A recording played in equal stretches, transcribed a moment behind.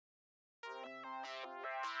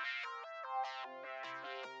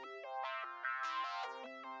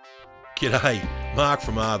G'day, Mark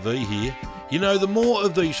from RV here. You know, the more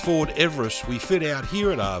of these Ford Everests we fit out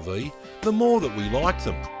here at RV, the more that we like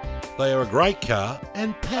them. They are a great car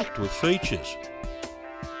and packed with features.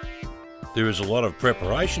 There is a lot of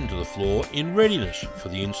preparation to the floor in readiness for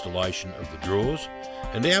the installation of the drawers,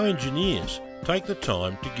 and our engineers take the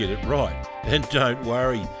time to get it right. And don't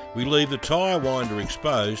worry, we leave the tyre winder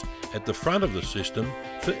exposed at the front of the system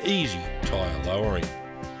for easy tyre lowering.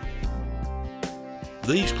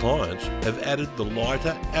 These clients have added the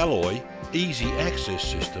lighter alloy easy access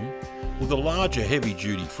system with a larger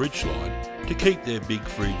heavy-duty fridge slide to keep their big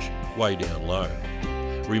fridge way down low.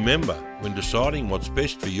 Remember, when deciding what's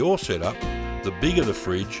best for your setup, the bigger the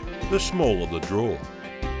fridge, the smaller the drawer.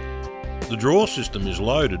 The drawer system is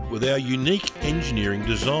loaded with our unique engineering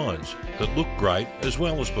designs that look great as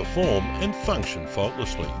well as perform and function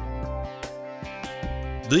faultlessly.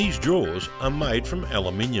 These drawers are made from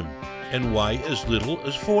aluminium and weigh as little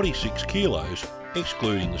as 46 kilos,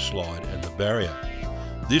 excluding the slide and the barrier.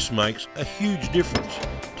 This makes a huge difference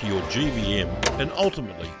to your GVM and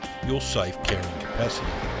ultimately your safe carrying capacity.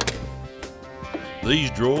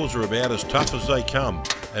 These drawers are about as tough as they come,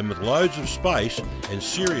 and with loads of space and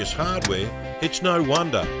serious hardware, it's no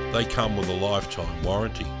wonder they come with a lifetime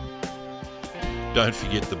warranty. Don't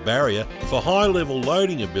forget the barrier for high-level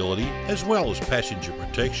loading ability as well as passenger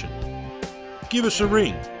protection. Give us a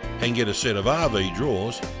ring and get a set of RV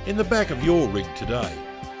drawers in the back of your rig today.